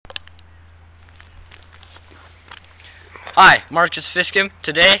Hi, Markus fiskum.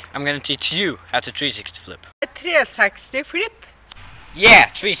 Today I'm gonna teach you how to 360 flip. A 360 flip?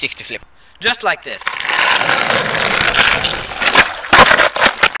 Yeah, 360 flip. Just like this.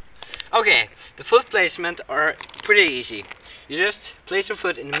 Okay, the foot placement are pretty easy. You just place your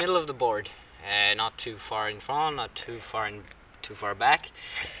foot in the middle of the board. Not too far in front, not too far back.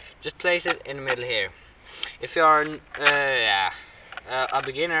 Just place it in the middle here. If you are a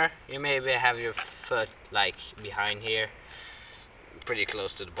beginner, you maybe have your foot like behind here, pretty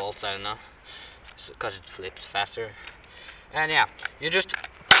close to the bolts, I don't know, because it flips faster. And yeah, you just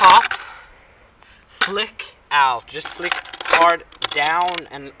pop, flick out, just flick hard down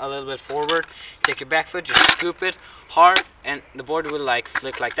and a little bit forward. Take your back foot, just scoop it hard, and the board will like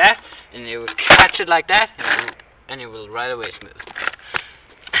flick like that, and you will catch it like that, and it will right away smooth.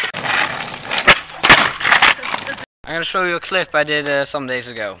 I'm gonna show you a clip I did some days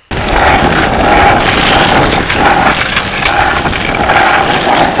ago.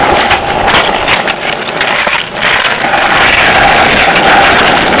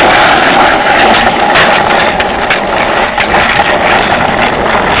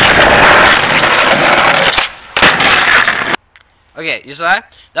 Okay, you saw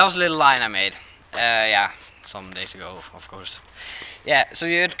that? That was a little line I made. Yeah, some days ago, of course. Yeah, so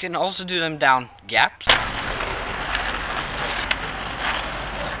you can also do them down gaps.